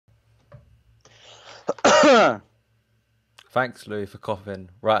Thanks, Louis, for coughing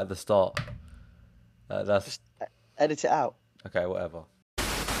right at the start. That's Just edit it out. okay, whatever.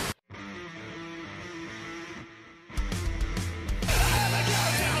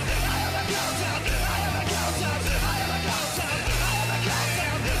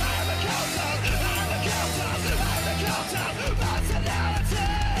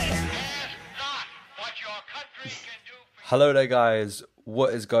 Hello there, guys.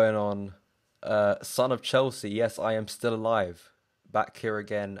 What is going on? Son of Chelsea, yes, I am still alive. Back here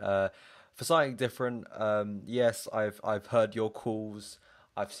again for something different. Yes, I've heard your calls.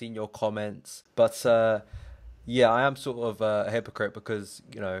 I've seen your comments. But yeah, I am sort of a hypocrite because,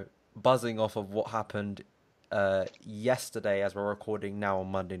 buzzing off of what happened yesterday as we're recording now on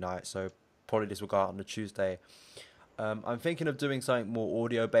Monday night. So probably this will go out on the Tuesday. I'm thinking of doing something more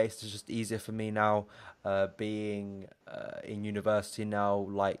audio based. It's just easier for me now, being in university now,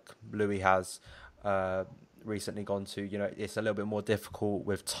 like Louis has recently gone to. It's a little bit more difficult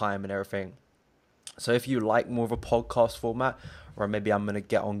with time and everything. So if you like more of a podcast format, or maybe I'm going to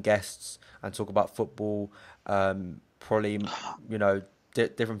get on guests and talk about football, probably,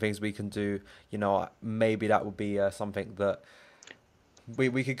 different things we can do. Maybe that would be something that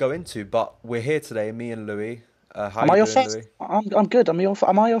we could go into. But we're here today, me and Louis. How Am you I your doing, first? Louis? I'm good. Am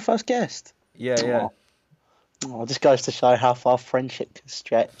I your first guest? Yeah. Oh, this goes to show how far friendship can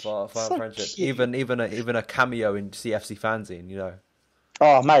stretch. For our So friendship, cute. even a cameo in CFC Fanzine.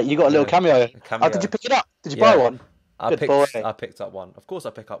 Oh, mate, you got a little Yeah, cameo. a Oh, did you cameo. pick it up? Did you buy Yeah, one? Good boy. I picked up one. Of course, I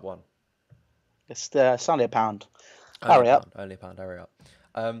pick up one. It's only £1. Hurry up. Only a pound. Hurry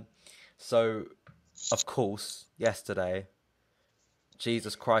up. So of course, yesterday,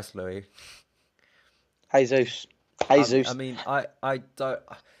 Jesus Christ, Louis. Jesus. I mean, I don't.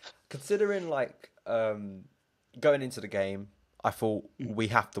 Considering going into the game, I thought we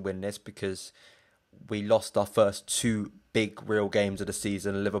have to win this because we lost our first two big real games of the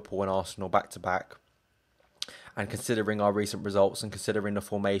season, Liverpool and Arsenal back to back. And considering our recent results and considering the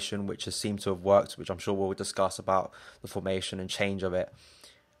formation, which has seemed to have worked, which I'm sure we'll discuss about the formation and change of it.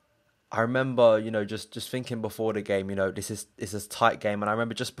 I remember, just thinking before the game, this is a tight game. And I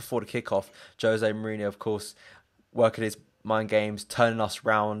remember just before the kickoff, Jose Mourinho, of course, working his mind games, turning us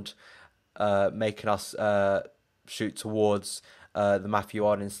round, making us shoot towards the Matthew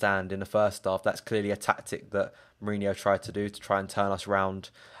Arden stand in the first half. That's clearly a tactic that Mourinho tried to do to try and turn us round.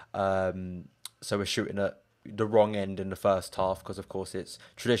 So we're shooting at the wrong end in the first half because, of course, it's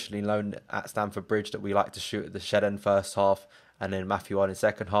traditionally known at Stamford Bridge that we like to shoot at the shed end first half and then Matthew Arden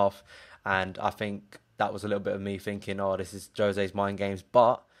second half. And I think that was a little bit of me thinking, oh, this is Jose's mind games.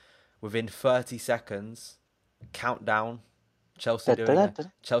 But within 30 seconds, countdown, Chelsea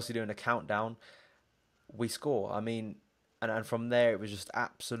doing a countdown, we score. I mean, and from there it was just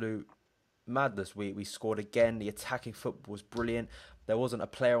absolute madness. We scored again. The attacking football was brilliant. There wasn't a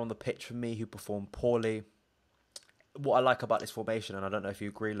player on the pitch for me who performed poorly. What I like about this formation, and I don't know if you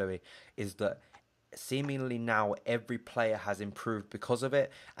agree, Louis, is that seemingly now every player has improved because of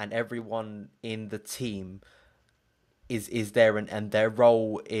it, and everyone in the team is there, and their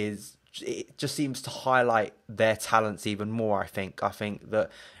role is, it just seems to highlight their talents even more. I think that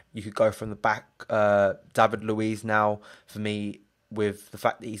you could go from the back, David Luiz now, for me, with the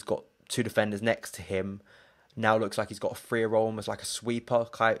fact that he's got two defenders next to him, now looks like he's got a freer role, almost like a sweeper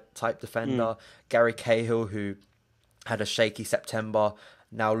type defender. Gary Cahill, who had a shaky September,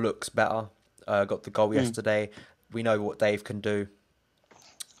 now looks better. Got the goal yesterday. We know what Dave can do.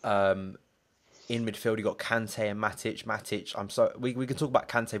 In midfield, you got Kante and Matic. We can talk about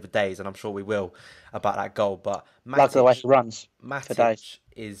Kante for days, and I'm sure we will, about that goal. But Like the way he runs for days.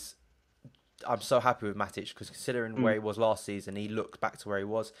 Matic I'm so happy with Matic because considering where he was last season, he looked back to where he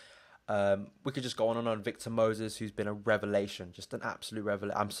was. We could just go on and on. Victor Moses, who's been a revelation, just an absolute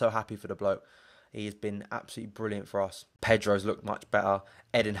revelation. I'm so happy for the bloke. He has been absolutely brilliant for us. Pedro's looked much better.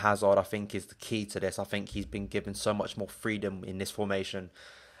 Eden Hazard, I think, is the key to this. I think he's been given so much more freedom in this formation.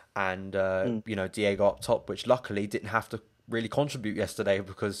 And, Diego up top, which luckily didn't have to really contribute yesterday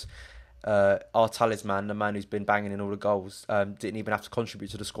because our talisman, the man who's been banging in all the goals, didn't even have to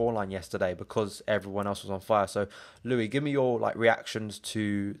contribute to the scoreline yesterday because everyone else was on fire. So, Louis, give me your reactions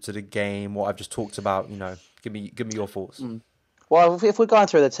to the game, what I've just talked about. Give me your thoughts. Well, if we're going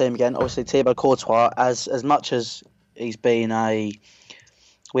through the team again, obviously Thibaut Courtois, as much as he's been I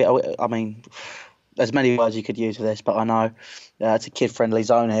mean, there's many words you could use for this, but I know it's a kid-friendly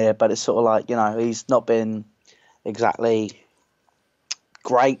zone here. But it's sort of like, he's not been exactly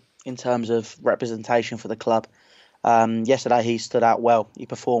great in terms of representation for the club. Yesterday he stood out well. He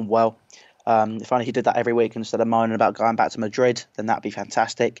performed well. If only he did that every week instead of moaning about going back to Madrid, then that'd be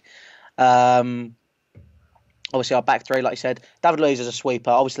fantastic. Obviously, our back three, like you said, David Luiz is a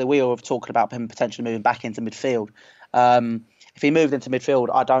sweeper. Obviously, we all have talked about him potentially moving back into midfield. If he moved into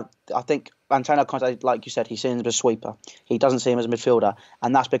midfield, I think Antonio Conte, like you said, he sees him as a sweeper. He doesn't see him as a midfielder,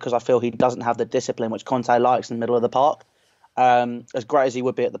 and that's because I feel he doesn't have the discipline which Conte likes in the middle of the park. As great as he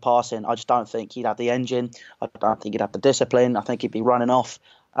would be at the passing, I just don't think he'd have the engine. I don't think he'd have the discipline. I think he'd be running off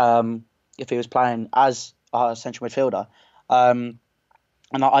if he was playing as a central midfielder. And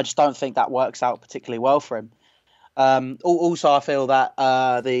I just don't think that works out particularly well for him. Also, I feel that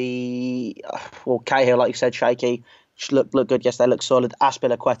Cahill, like you said, shaky, looked good yesterday, looked solid.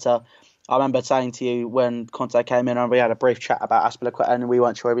 Azpilicueta, I remember saying to you when Conte came in and we had a brief chat about Azpilicueta and we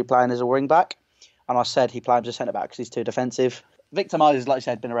weren't sure he'd be playing as a wing back. And I said he played as a centre back because he's too defensive. Victor Moses, like you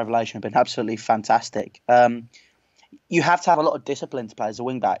said, been a revelation, been absolutely fantastic. You have to have a lot of discipline to play as a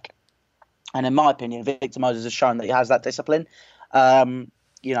wing back. And in my opinion, Victor Moses has shown that he has that discipline.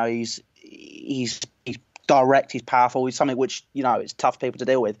 He's direct, he's powerful, he's something which, it's tough people to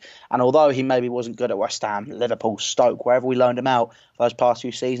deal with. And although he maybe wasn't good at West Ham, Liverpool, Stoke, wherever we loaned him out for those past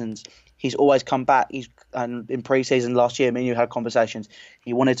few seasons, he's always come back. And in pre-season last year, me and you had conversations.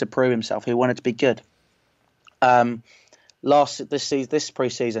 He wanted to prove himself. He wanted to be good. This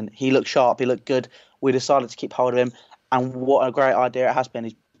pre-season, he looked sharp. He looked good. We decided to keep hold of him. And what a great idea it has been.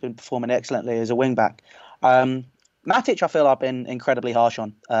 He's been performing excellently as a wing-back. Matic, I feel I've been incredibly harsh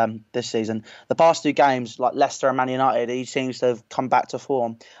on this season. The past two games, like Leicester and Man United, he seems to have come back to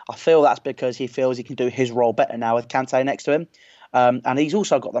form. I feel that's because he feels he can do his role better now with Kante next to him. And he's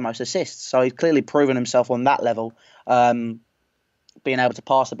also got the most assists. So he's clearly proven himself on that level, being able to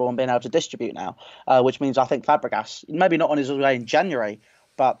pass the ball and being able to distribute now, which means I think Fabregas, maybe not on his way in January,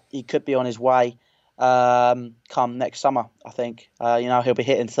 but he could be on his way come next summer, I think. He'll be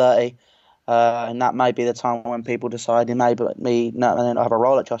hitting 30. And that may be the time when people decide he may not have a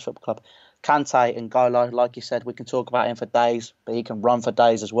role at Josh Football Club. Kante and Golo, like you said, we can talk about him for days, but he can run for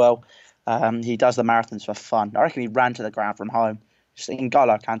days as well. He does the marathons for fun. I reckon he ran to the ground from home.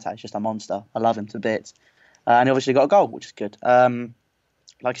 N'Golo Kante is just a monster. I love him to bits. And he obviously got a goal, which is good.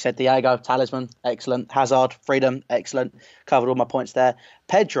 Like I said, Diego, talisman, excellent. Hazard, freedom, excellent. Covered all my points there.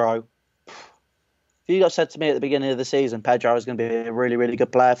 Pedro, if you got said to me at the beginning of the season, Pedro was going to be a really, really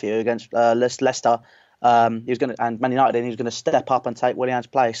good player for you against Leicester, he was going to, and Man United, and he was going to step up and take Willian's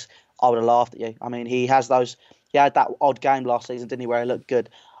place, I would have laughed at you. I mean, he had that odd game last season, didn't he, where he looked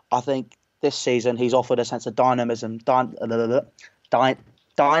good. I think this season he's offered a sense of dynamism. Dynamism. I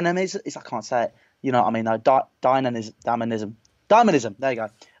can't say it. You know what I mean? No, dynamism. There you go.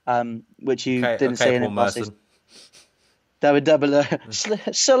 Which you didn't see in last season. Double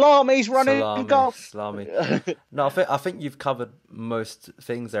Salami's running and goal. Salami. No, I think you've covered most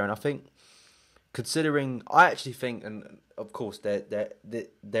things there, and I think considering, I actually think, and of course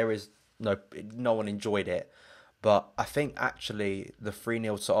there is no one enjoyed it, but I think actually the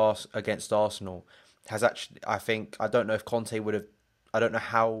 3-0 against Arsenal has actually, I don't know if Conte would have, I don't know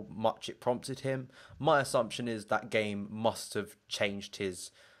how much it prompted him. My assumption is that game must have changed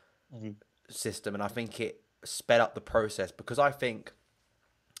his system, and I think it sped up the process, because I think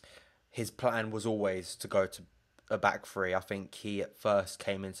his plan was always to go to a back three. I think he at first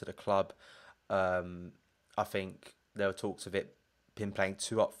came into the club. I think there were talks of him playing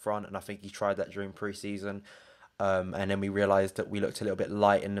 2 up front, and I think he tried that during pre-season. And then we realised that we looked a little bit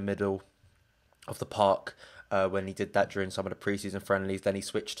light in the middle of the park when he did that during some of the pre-season friendlies. Then he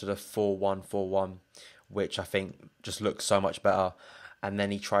switched to the 4-1-4-1, which I think just looks so much better. And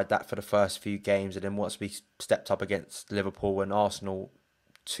then he tried that for the first few games. And then once we stepped up against Liverpool and Arsenal,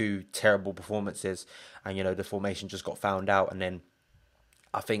 2 terrible performances, and the formation just got found out. And then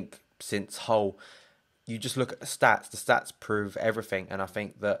I think since Hull, you just look at the stats prove everything. And I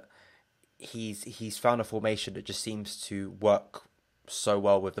think that he's found a formation that just seems to work so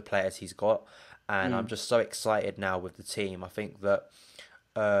well with the players he's got. And I'm just so excited now with the team. I think that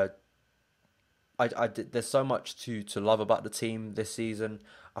there's so much to love about the team this season.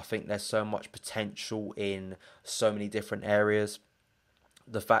 I think there's so much potential in so many different areas.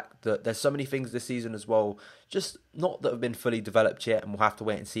 The fact that there's so many things this season as well, just not that have been fully developed yet, and we'll have to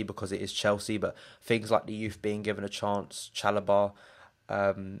wait and see because it is Chelsea, but things like the youth being given a chance, Chalobah,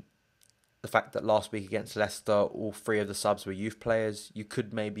 the fact that last week against Leicester, all 3 of the subs were youth players. You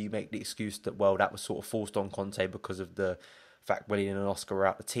could maybe make the excuse that, well, that was sort of forced on Conte because of the fact Willian and Oscar were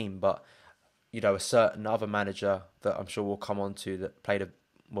out the team, but a certain other manager that I'm sure we'll come on to that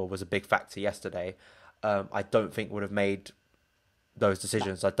was a big factor yesterday, I don't think would have made those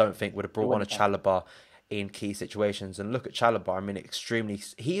decisions. I don't think would have brought on a Chalobah in key situations. And look at Chalobah, I mean,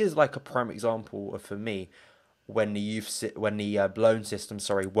 he is like a prime example of, for me, when when the loan system,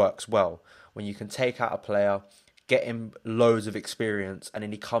 sorry, works well. When you can take out a player, get him loads of experience, and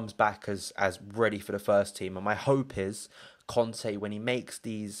then he comes back as ready for the first team. And my hope is Conte, when he makes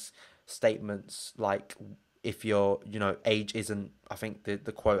these statements, like if your age isn't, I think the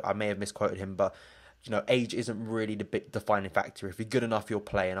quote, I may have misquoted him, but age isn't really the big defining factor. If you're good enough, you'll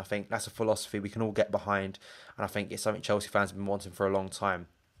play. And I think that's a philosophy we can all get behind. And I think it's something Chelsea fans have been wanting for a long time.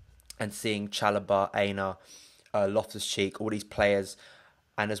 And seeing Chalobah, Aina, Loftus-Cheek, all these players,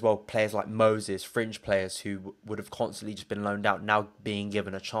 and as well players like Moses, fringe players who would have constantly just been loaned out, now being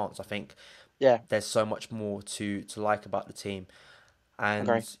given a chance. I think there's so much more to like about the team. And,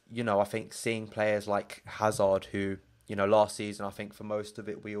 Agree. I think seeing players like Hazard, who, last season, I think for most of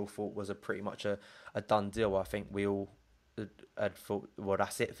it, we all thought was pretty much a done deal. I think we all had thought, well,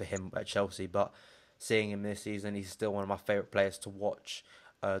 that's it for him at Chelsea. But seeing him this season, he's still one of my favourite players to watch.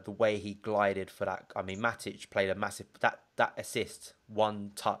 The way he glided for that, I mean, Matic played a massive that assist,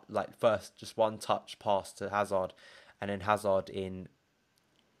 one touch, like first just one touch pass to Hazard, and then Hazard in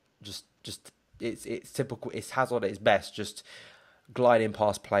just it's typical. It's Hazard at his best, just gliding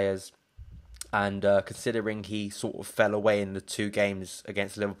past players. And considering he sort of fell away in the two games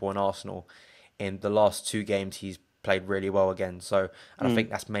against Liverpool and Arsenal, in the last two games he's played really well again. So, and I think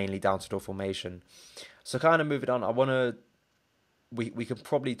that's mainly down to the formation. So, kind of moving on, we can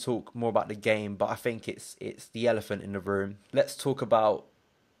probably talk more about the game, but I think it's the elephant in the room. Let's talk about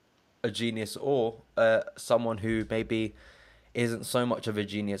a genius, or someone who maybe isn't so much of a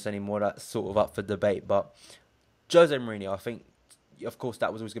genius anymore. That's sort of up for debate. But Jose Mourinho, I think, of course,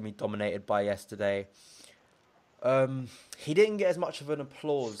 that was always going to be dominated by yesterday. He didn't get as much of an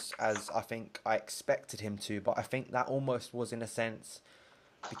applause as I think I expected him to, but I think that almost was in a sense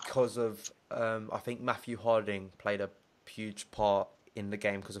because of I think Matthew Harding played a huge part in the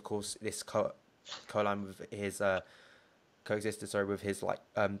game, because of course this co-line with his coexisted with his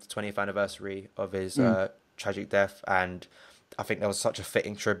 20th anniversary of his tragic death, and I think that was such a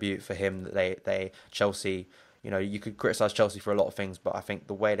fitting tribute for him that they Chelsea, you could criticise Chelsea for a lot of things, but I think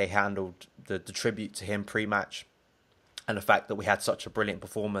the way they handled the tribute to him pre-match, and the fact that we had such a brilliant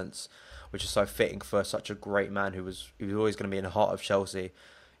performance, which is so fitting for such a great man who was always going to be in the heart of Chelsea.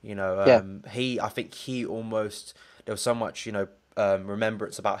 I think he almost, there was so much,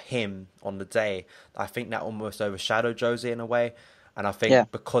 remembrance about him on the day. I think that almost overshadowed Jose in a way. And I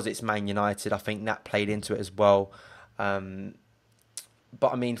think because it's Man United, I think that played into it as well. But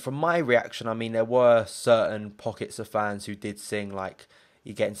I mean, from my reaction, I mean, there were certain pockets of fans who did sing like,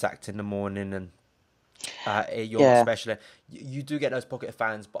 "You're getting sacked in the morning," and especially, you do get those pocket of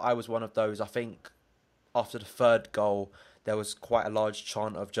fans, but I was one of those. I think after the third goal, there was quite a large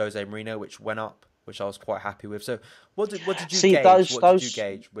chant of Jose Mourinho, which went up, which I was quite happy with. So, what did you gauge? What did you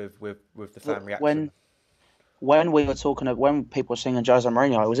gauge with the fan reaction? When we were talking of, when people were singing Jose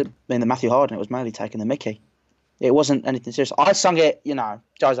Mourinho, it was in the Matthew Harding. It was mainly taking the mickey. It wasn't anything serious. I sung it,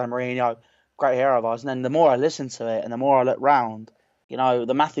 Jose Mourinho, great hero of ours. And then the more I listened to it, and the more I looked round,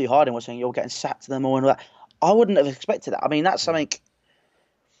 the Matthew Harding was saying, "You're getting sacked to them all," and all that. I wouldn't have expected that. I mean, that's something.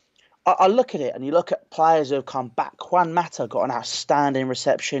 I look at it, and you look at players who have come back. Juan Mata got an outstanding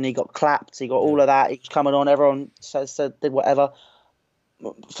reception. He got clapped. He got all of that. He was coming on. Everyone said did whatever.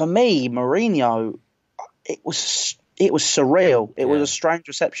 For me, Mourinho, it was surreal. It was a strange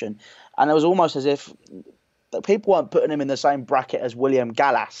reception, and it was almost as if people weren't putting him in the same bracket as William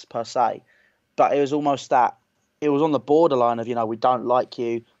Gallas per se, but it was almost that it was on the borderline of we don't like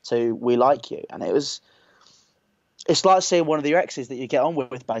you to we like you, and it's like seeing one of your exes that you get on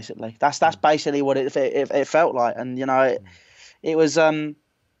with. Basically, that's basically what it felt like, and it was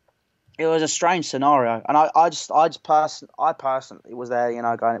a strange scenario, and I personally was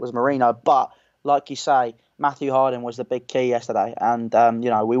there, going, it was Mourinho, but like you say, Matthew Harding was the big key yesterday, and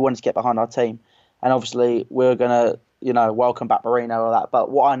we wanted to get behind our team. And obviously, we were going to, welcome back Mourinho or that. But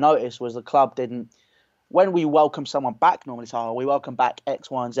what I noticed was the club didn't, when we welcome someone back, normally say, "Oh, we welcome back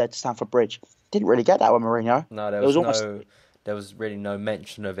X, Y, and Z to Stamford Bridge." Didn't really get that with Mourinho. No, there was really no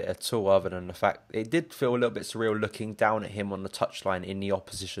mention of it at all, other than the fact it did feel a little bit surreal looking down at him on the touchline in the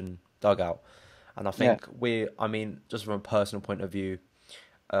opposition dugout. And I think just from a personal point of view,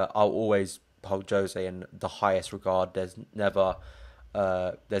 I'll always hold Jose in the highest regard. There's never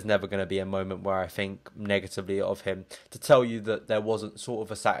going to be a moment where I think negatively of him. To tell you that there wasn't sort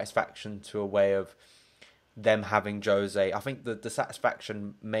of a satisfaction to a way of them having Jose, I think the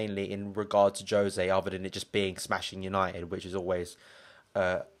satisfaction mainly in regard to Jose, other than it just being smashing United, which is always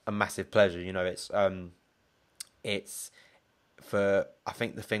a massive pleasure. It's for, I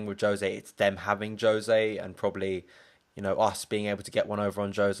think the thing with Jose, it's them having Jose, and probably us being able to get one over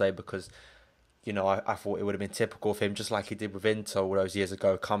on Jose, because I thought it would have been typical of him, just like he did with Inter all those years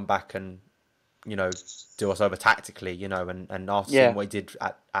ago, come back and, do us over tactically, and after seeing Yeah, what he did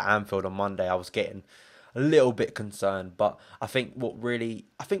at Anfield on Monday, I was getting a little bit concerned. But what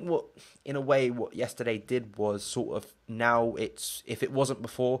in a way, what yesterday did was sort of, now if it wasn't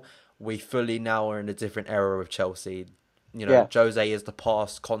before, we fully now are in a different era of Chelsea. yeah, Jose is the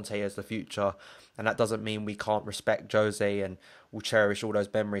past, Conte is the future, and that doesn't mean we can't respect Jose and we'll cherish all those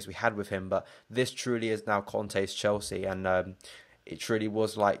memories we had with him. But this truly is now Conte's Chelsea, and it truly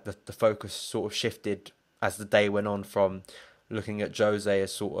was like the focus sort of shifted as the day went on from looking at Jose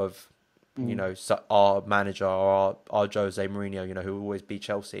as sort of, our manager, or our Jose Mourinho, who will always beat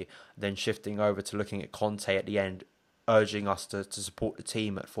Chelsea, then shifting over to looking at Conte at the end, urging us to support the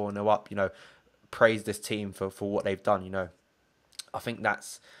team at 4-0 up, praise this team for what they've done. I think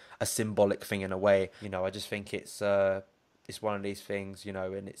that's a symbolic thing in a way. I just think it's one of these things,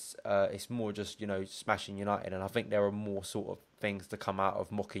 and it's more just, smashing United. And I think there are more sort of things to come out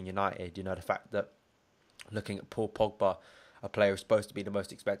of mocking United. The fact that looking at Paul Pogba, a player who's supposed to be the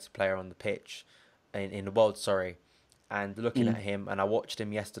most expensive player on the pitch in the world, and looking at him, and I watched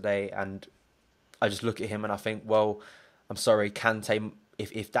him yesterday, and I just look at him and I think, well, I'm sorry, Kante.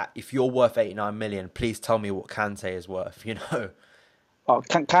 If you're worth 89 million, please tell me what Kante is worth. Well,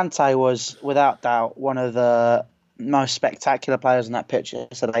 Kante was without doubt one of the most spectacular players on that pitch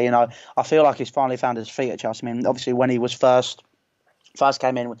yesterday. I feel like he's finally found his feet at Chelsea. I mean, obviously when he was first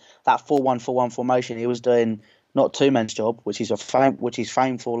came in with that 4-1-4-1 formation, he was doing not two men's job, which he's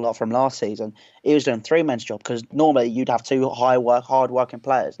famed for a lot from last season. He was doing three men's job, because normally you'd have two hard working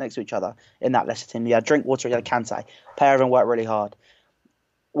players next to each other in that Leicester team. You had Drinkwater, you had Kante. Pair of them worked really hard.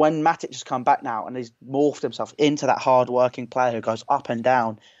 When Matic has come back now and he's morphed himself into that hard-working player who goes up and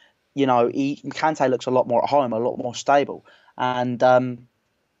down, Kante looks a lot more at home, a lot more stable. And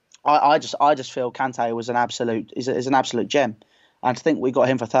I just feel Kante was is an absolute gem. And to think we got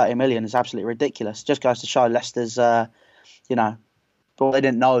him for 30 million is absolutely ridiculous. Just goes to show Leicester's, well, they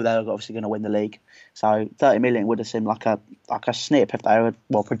didn't know they were obviously going to win the league. So 30 million would have seemed like a snip if they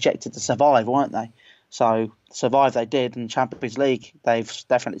were projected to survive, weren't they? So survive they did, and Champions League they've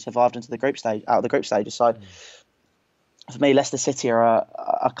definitely survived out of the group stages. So for me, Leicester City are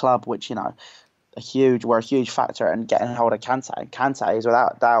a club which were a huge factor in getting hold of Kante. And Kante is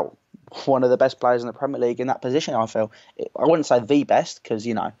without doubt one of the best players in the Premier League in that position. I feel I wouldn't say the best, because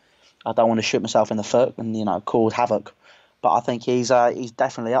I don't want to shoot myself in the foot and cause havoc, but I think he's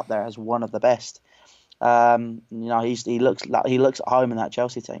definitely up there as one of the best. He looks at home in that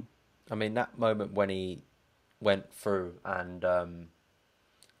Chelsea team. I mean, that moment when he went through and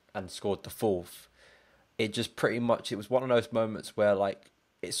scored the fourth, it just pretty much, it was one of those moments where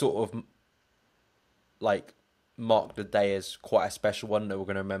it sort of marked the day as quite a special one that we're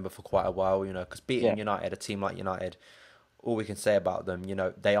going to remember for quite a while, because beating United, a team like United, all we can say about them,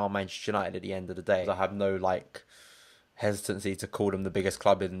 they are Manchester United at the end of the day. I have no hesitancy to call them the biggest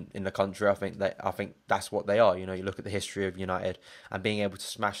club in the country. I think that's what they are. You look at the history of United, and being able to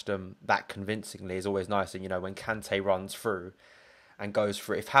smash them that convincingly is always nice. And when Kante runs through and goes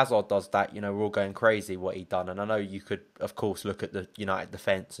through, if Hazard does that, we're all going crazy what he done. And I know you could, of course, look at the United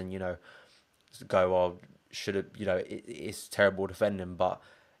defence and go, oh, should have, it's terrible defending, but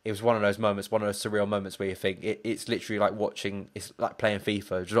it was one of those moments, one of those surreal moments where you think it's literally like watching, it's like playing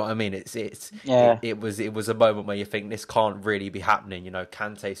FIFA. Do you know what I mean? It was a moment where you think this can't really be happening.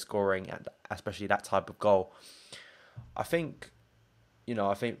 Kante scoring, and especially that type of goal. I think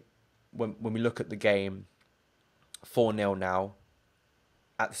when we look at the game, 4-0 now.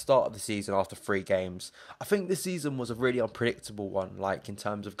 At the start of the season, after 3 games, I think this season was a really unpredictable one. In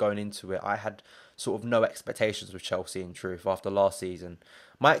terms of going into it, I had sort of no expectations with Chelsea, in truth, after last season.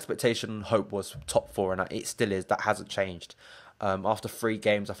 My expectation and hope was top 4, and it still is. That hasn't changed. After 3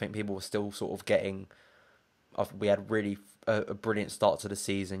 games, I think people were still sort of getting... We had really a brilliant start to the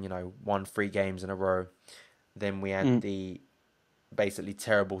season, won 3 games in a row. Then we had the basically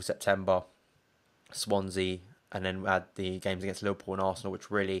terrible September, Swansea, and then we had the games against Liverpool and Arsenal, which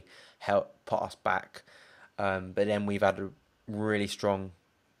really helped put us back. But then we've had a really strong...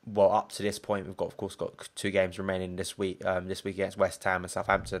 Well, up to this point, we've got 2 games remaining this week. This week against West Ham and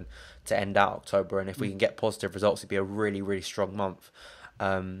Southampton to end out October. And if we can get positive results, it'd be a really, really strong month.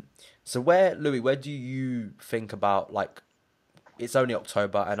 So where do you think about, it's only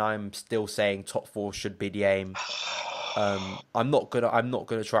October and I'm still saying top 4 should be the aim. I'm not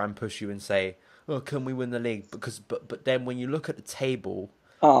gonna try and push you and say, oh, can we win the league? But then when you look at the table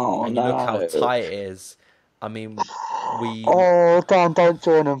and you look how tight it is, I mean, Oh, Dan, don't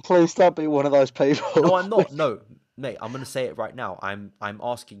join him. Please don't be one of those people. No, I'm not. No, mate, I'm gonna say it right now. I'm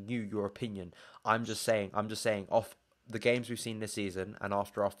asking you your opinion. I'm just saying off the games we've seen this season, and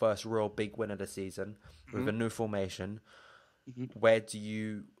after our first real big win of the season with a new formation, where do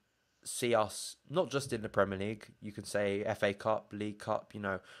you see us? Not just in the Premier League. You can say FA Cup, League Cup.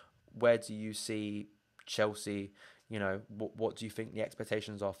 Where do you see Chelsea? What do you think the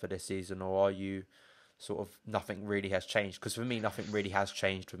expectations are for this season, or are you sort of nothing really has changed? Because for me, nothing really has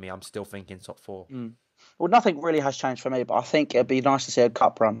changed for me. I'm still thinking top four. Well, nothing really has changed for me, but I think it'd be nice to see a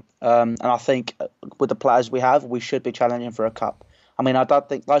cup run. And I think with the players we have, we should be challenging for a cup. I mean, I don't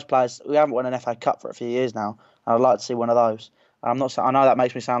think those players. We haven't won an FA Cup for a few years now, and I'd like to see one of those. I'm not. I know that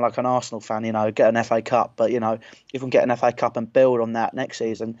makes me sound like an Arsenal fan, get an FA Cup, but if we can get an FA Cup and build on that next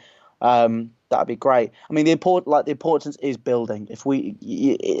season, that'd be great. I mean, the importance is building. If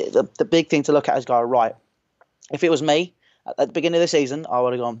the big thing to look at is go right. If it was me at the beginning of the season, I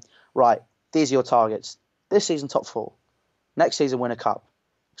would have gone right. These are your targets. This season, top four. Next season, win a cup.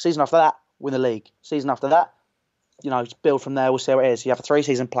 Season after that, win the league. Season after that, build from there. We'll see what it is. You have a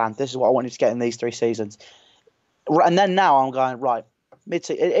 3-season plan. This is what I want you to get in these 3 seasons. And then now I'm going, right,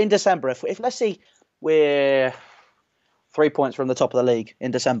 in December, if let's see we're 3 points from the top of the league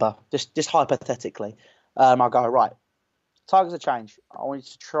in December, just hypothetically, I'll go, right, targets have changed. I want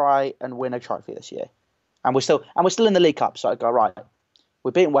you to try and win a trophy this year. And we're still in the League Cup, so I go, right,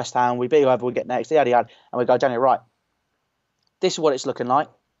 we're beating West Ham, we beat whoever we get next, yada, yada, and we go, Daniel, right, this is what it's looking like.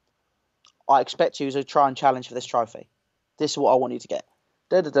 I expect you to try and challenge for this trophy. This is what I want you to get.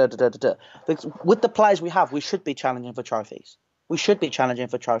 With the players we have, we should be challenging for trophies.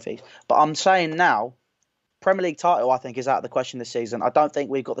 But I'm saying now, Premier League title, I think, is out of the question this season. I don't think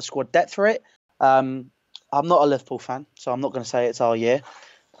we've got the squad depth for it. I'm not a Liverpool fan, so I'm not going to say it's our year.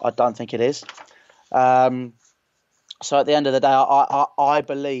 I don't think it is. So at the end of the day,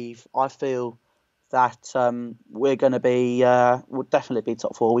 I feel that we're going to be, we'll definitely be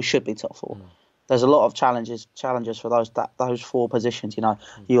top four. We should be top four. There's a lot of challenges for those 4 positions.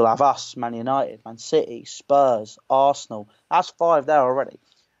 You'll have us, Man United, Man City, Spurs, Arsenal. That's 5 there already.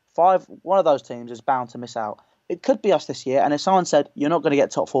 5. One of those teams is bound to miss out. It could be us this year. And if someone said you're not going to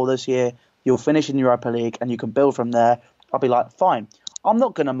get top 4 this year, you'll finish in Europa League and you can build from there, I'll be like, fine. I'm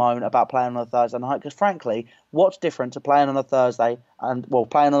not going to moan about playing on a Thursday night because, frankly, what's different to playing on a Thursday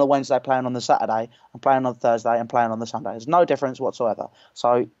playing on a Wednesday, playing on the Saturday, and playing on the Thursday and playing on the Sunday? There's no difference whatsoever.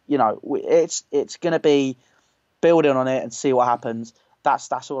 So it's going to be building on it and see what happens. That's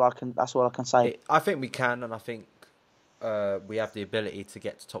all I can say. I think we can, and I think we have the ability to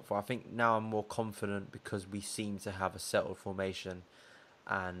get to top 4. I think now I'm more confident because we seem to have a settled formation,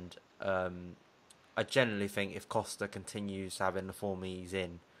 and I generally think if Costa continues having the form he's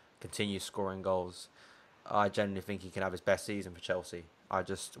in, continues scoring goals, I generally think he can have his best season for Chelsea.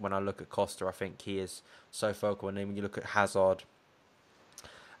 When I look at Costa, I think he is so focal. And then when you look at Hazard,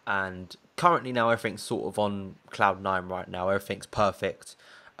 and currently now everything's sort of on cloud 9 right now. Everything's perfect.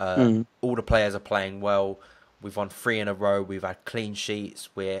 All the players are playing well. We've won 3 in a row. We've had clean sheets.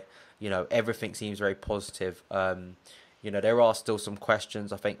 Everything seems very positive. There are still some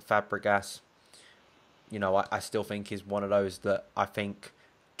questions. I think Fabregas, I still think is one of those that I think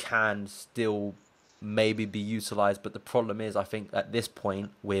can still maybe be utilised. But the problem is, I think at this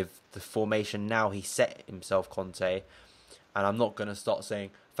point with the formation now he set himself, Conte, and I'm not going to start saying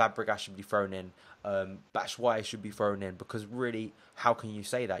Fabregas should be thrown in, Batshuayi should be thrown in, because really, how can you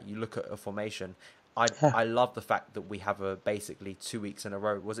say that? You look at a formation. I love the fact that we have basically 2 weeks in a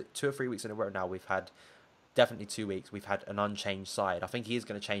row. Was it 2 or 3 weeks in a row now? We've had definitely 2 weeks. We've had an unchanged side. I think he is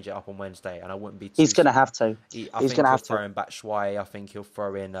going to change it up on Wednesday, and I wouldn't be. He's going to have to. He's going to have to throw in Batshuayi. I think he'll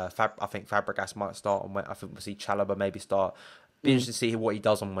throw in. I think Fabregas might start on. I think we'll see Chalobah maybe start. Be interested to see what he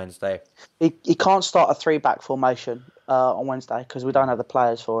does on Wednesday. He can't start a 3-back formation on Wednesday because we don't have the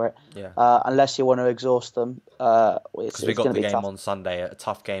players for it. Yeah. Unless you want to exhaust them. Because we got the game on Sunday, a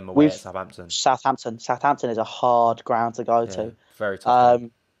tough game away at Southampton. Southampton is a hard ground to go to. Very tough.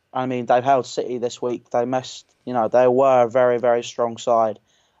 I mean, they've held City this week. They they were a very, very strong side.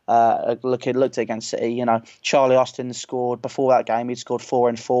 Looked against City. Charlie Austin scored before that game. He'd scored 4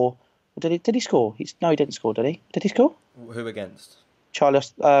 and 4. Did he score? No, he didn't score. Did he? Did he score? Who against? Charlie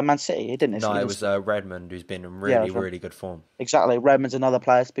Man City. He didn't. No, it was Redmond, who's been in really good form. Exactly. Redmond's another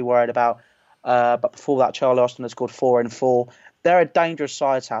player to be worried about. But before that, Charlie Austin has scored 4 and 4. They're a dangerous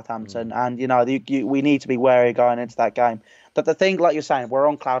side, Southampton, and we need to be wary going into that game. But the thing, like you're saying, we're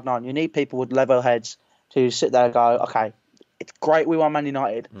on cloud 9. You need people with level heads to sit there and go, okay, it's great we won Man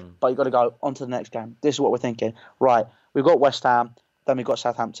United, but you've got to go on to the next game. This is what we're thinking. Right, we've got West Ham, then we've got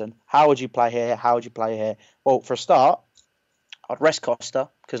Southampton. How would you play here? How would you play here? Well, for a start, I'd rest Costa,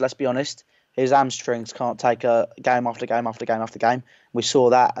 because let's be honest, His hamstrings can't take a game after game after game after game. We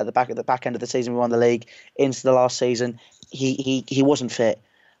saw that at the back end of the season. We won the league. Into the last season, he wasn't fit.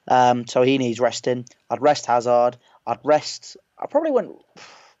 So he needs resting. I'd rest Hazard. I probably wouldn't.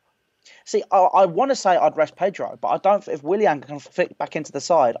 See, I want to say I'd rest Pedro, but I don't. If Willian can fit back into the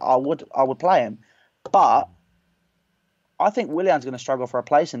side, I would play him. But I think Willian's going to struggle for a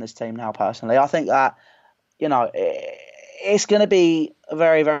place in this team now. Personally, I think that it's going to be a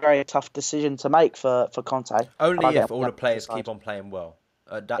very, very tough decision to make for Conte. Only if all the players keep on playing well.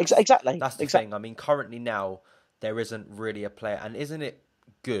 Exactly. That's the thing. I mean, currently now there isn't really a player, and isn't it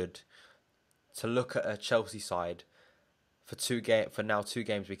good to look at a Chelsea side for 2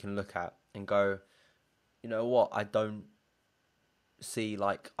 games we can look at and go, you know what? I don't see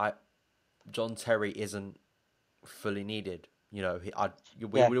John Terry isn't fully needed. We'd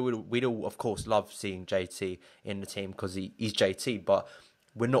all, of course, love seeing JT in the team because he's JT, but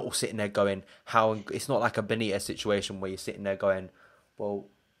we're not all sitting there going, it's not like a Benitez situation where you're sitting there going, well,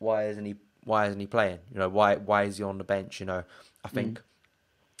 why isn't he playing? Why is he on the bench? I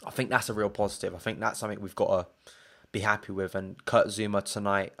think that's a real positive. I think that's something we've got to be happy with. And Kurt Zouma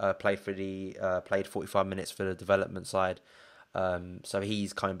tonight played 45 minutes for the development side. So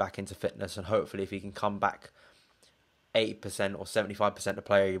he's coming back into fitness, and hopefully if he can come back 80% or 75% the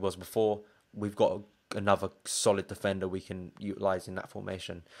player he was before, we've got another solid defender we can utilise in that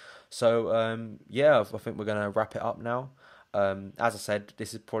formation. So, I think we're going to wrap it up now. As I said,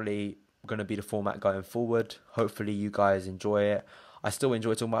 this is probably going to be the format going forward. Hopefully you guys enjoy it. I still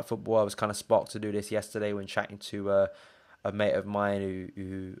enjoy talking about football. I was kind of sparked to do this yesterday when chatting to a mate of mine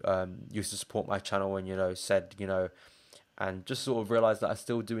who used to support my channel and, said, and just sort of realised that I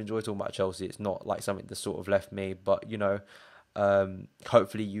still do enjoy talking about Chelsea. It's not like something that sort of left me, but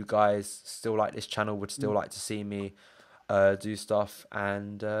hopefully you guys still like this channel, would still like to see me do stuff,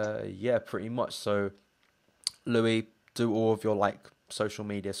 and pretty much. So, Louis, do all of your social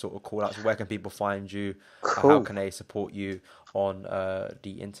media sort of call outs. Where can people find you? Cool. How can they support you on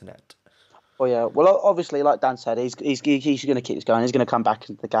the internet? Oh yeah, well obviously, like Dan said, he's going to keep this going. He's going to come back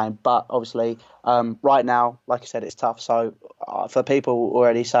into the game, but obviously, right now, like I said, it's tough. So for people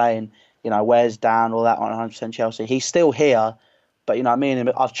already saying, where's Dan, all that on 100% Chelsea, he's still here. But me and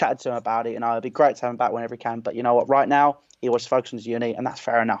him, I've chatted to him about it. It'd be great to have him back whenever he can. But you know what? Right now, he wants to focus on his uni, and that's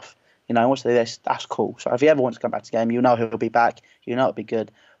fair enough. He wants to do this. That's cool. So if he ever wants to come back to the game, he'll be back. It'll be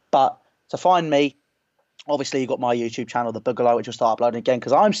good. But to find me, obviously, you've got my YouTube channel, The Boogaloo, which will start uploading again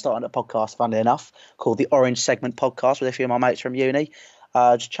because I'm starting a podcast, funnily enough, called The Orange Segment Podcast with a few of my mates from uni.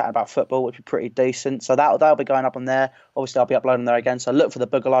 Just chatting about football, which would be pretty decent. So that'll be going up on there. Obviously, I'll be uploading there again. So look for The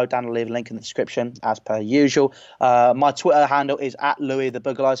Boogaloo. Dan will leave a link in the description, as per usual. My Twitter handle is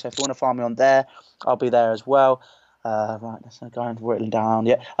 @LouisTheBoogaloo. So if you want to find me on there, I'll be there as well. Right, that's going written down.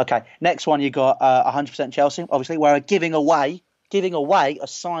 Yeah. Okay. Next one, you got 100% Chelsea. Obviously, we're giving away a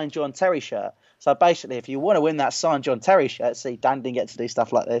signed John Terry shirt. So basically, if you want to win that signed John Terry shirt, see, Dan didn't get to do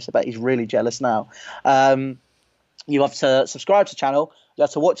stuff like this. I bet he's really jealous now. You have to subscribe to the channel. You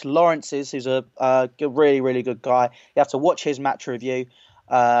have to watch Lawrence's, who's a really, really good guy. You have to watch his match review,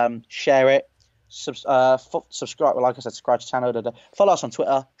 share it, subscribe. Like I said, subscribe to the channel. Follow us on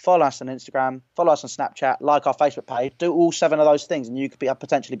Twitter. Follow us on Instagram. Follow us on Snapchat. Like our Facebook page. Do all 7 of those things, and you could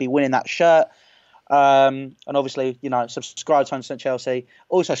potentially be winning that shirt. And obviously, subscribe to 100% Chelsea.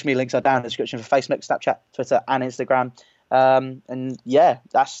 All social media links are down in the description for Facebook, Snapchat, Twitter, and Instagram. And yeah,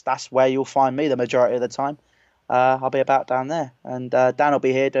 that's where you'll find me the majority of the time. I'll be about down there, and Dan will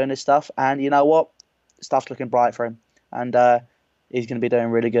be here doing this stuff. And you know what? Stuff's looking bright for him, and he's going to be doing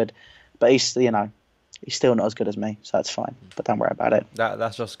really good. But he's still not as good as me, so that's fine. But don't worry about it.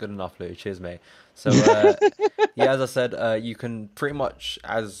 That's just good enough, Lou. Cheers, mate. So as I said, you can pretty much,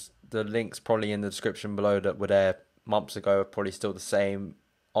 as the links probably in the description below that were there months ago are probably still the same.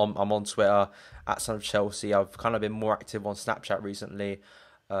 I'm on Twitter @SonOfChelsea. I've kind of been more active on Snapchat recently.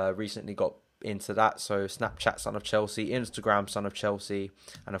 Recently got into that. So Snapchat Son of Chelsea, Instagram Son of Chelsea,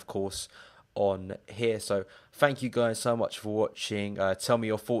 and of course on here. So thank you guys so much for watching. Tell me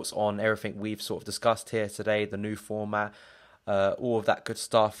your thoughts on everything we've sort of discussed here today, the new format, all of that good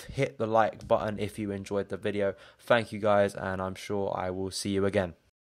stuff. Hit the like button if you enjoyed the video. Thank you guys, and I'm sure I will see you again.